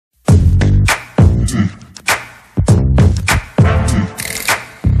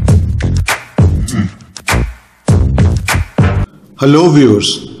Hello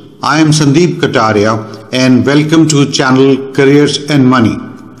viewers, I am Sundeep Kataria and welcome to channel Careers and Money.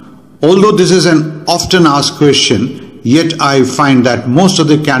 Although this is an often asked question, yet I find that most of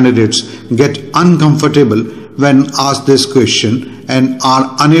the candidates get uncomfortable when asked this question and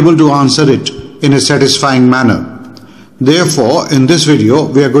are unable to answer it in a satisfying manner. Therefore, in this video,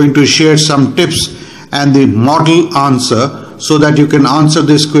 we are going to share some tips and the model answer so that you can answer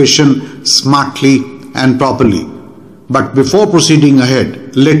this question smartly and properly. But before proceeding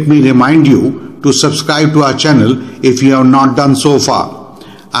ahead, let me remind you to subscribe to our channel if you have not done so far.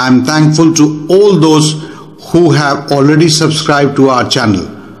 I am thankful to all those who have already subscribed to our channel.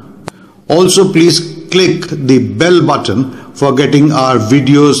 Also, please click the bell button for getting our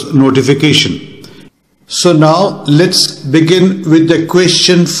videos notification. So now let's begin with the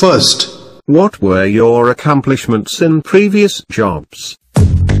question first. What were your accomplishments in previous jobs?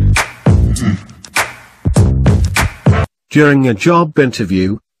 During a job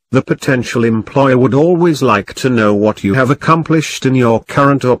interview, the potential employer would always like to know what you have accomplished in your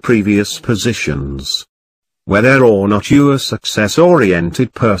current or previous positions. Whether or not you're a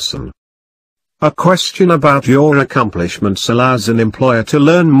success-oriented person. A question about your accomplishments allows an employer to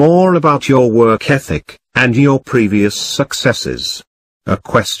learn more about your work ethic and your previous successes. A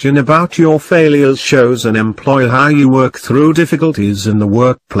question about your failures shows an employer how you work through difficulties in the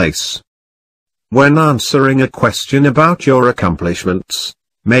workplace. When answering a question about your accomplishments,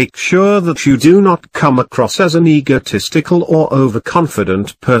 make sure that you do not come across as an egotistical or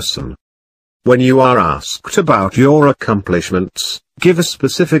overconfident person. When you are asked about your accomplishments, give a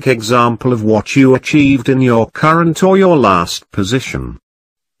specific example of what you achieved in your current or your last position.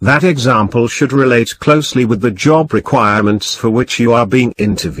 That example should relate closely with the job requirements for which you are being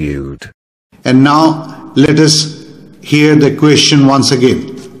interviewed. And now, let us hear the question once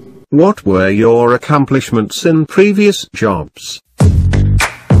again. What were your accomplishments in previous jobs?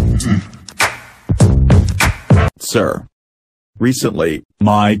 Sir. Recently,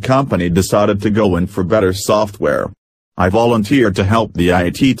 my company decided to go in for better software. I volunteered to help the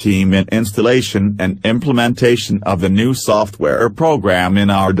IT team in installation and implementation of the new software program in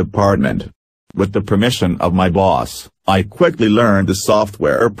our department. With the permission of my boss, I quickly learned the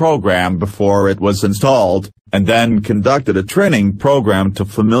software program before it was installed, and then conducted a training program to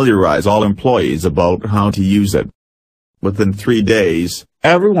familiarize all employees about how to use it. Within 3 days,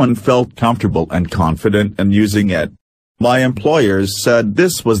 everyone felt comfortable and confident in using it. My employers said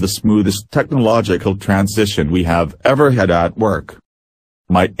this was the smoothest technological transition we have ever had at work.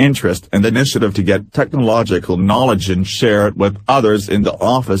 My interest and initiative to get technological knowledge and share it with others in the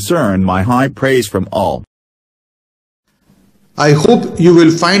office earned my high praise from all. I hope you will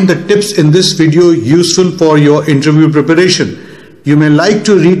find the tips in this video useful for your interview preparation. You may like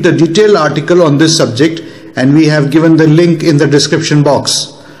to read the detailed article on this subject, and we have given the link in the description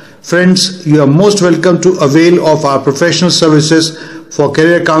box. Friends, you are most welcome to avail of our professional services for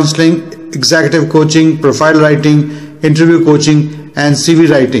career counseling, executive coaching, profile writing, interview coaching, and CV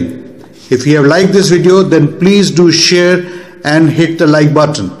writing. If you have liked this video, then please do share and hit the like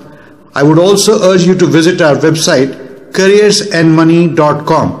button. I would also urge you to visit our website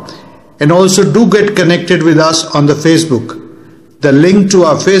careersandmoney.com, and also do get connected with us on the Facebook. The link to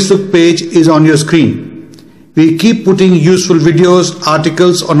our Facebook page is on your screen. We keep putting useful videos,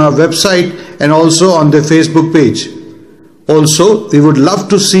 articles on our website and also on the Facebook page. Also, we would love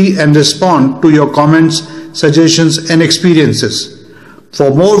to see and respond to your comments, suggestions and experiences. For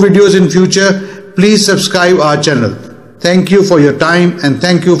more videos in future, please subscribe our channel. Thank you for your time and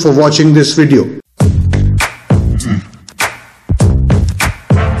thank you for watching this video.